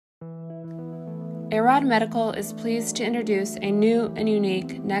AIROD Medical is pleased to introduce a new and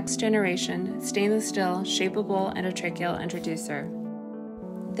unique next-generation stainless steel shapeable endotracheal introducer.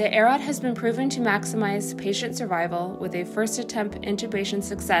 The AIROD has been proven to maximize patient survival with a first-attempt intubation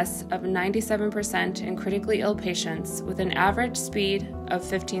success of 97% in critically ill patients with an average speed of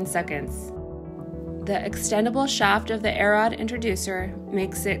 15 seconds. The extendable shaft of the AIROD introducer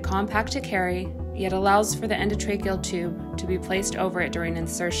makes it compact to carry, yet allows for the endotracheal tube to be placed over it during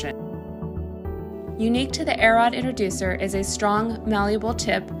insertion. Unique to the AIROD introducer is a strong, malleable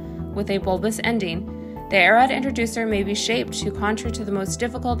tip with a bulbous ending. The AIROD introducer may be shaped to contour to the most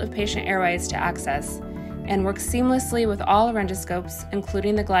difficult of patient airways to access and works seamlessly with all endoscopes,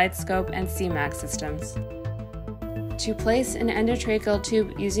 including the GlideScope and CMAX systems. To place an endotracheal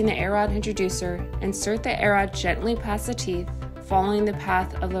tube using the AIROD introducer, insert the AIROD gently past the teeth, following the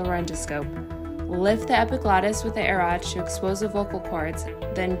path of the endoscope. Lift the epiglottis with the AIROD to expose the vocal cords,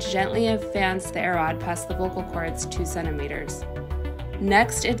 then gently advance the AIROD past the vocal cords 2 centimeters.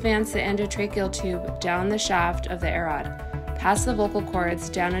 Next, advance the endotracheal tube down the shaft of the AIROD, past the vocal cords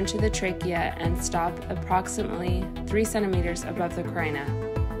down into the trachea, and stop approximately 3 centimeters above the carina.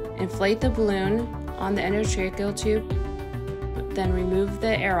 Inflate the balloon on the endotracheal tube, then remove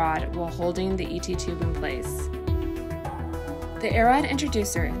the AIROD while holding the ET tube in place. The AIROD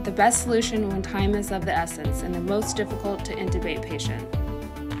introducer, the best solution when time is of the essence and the most difficult to intubate patient.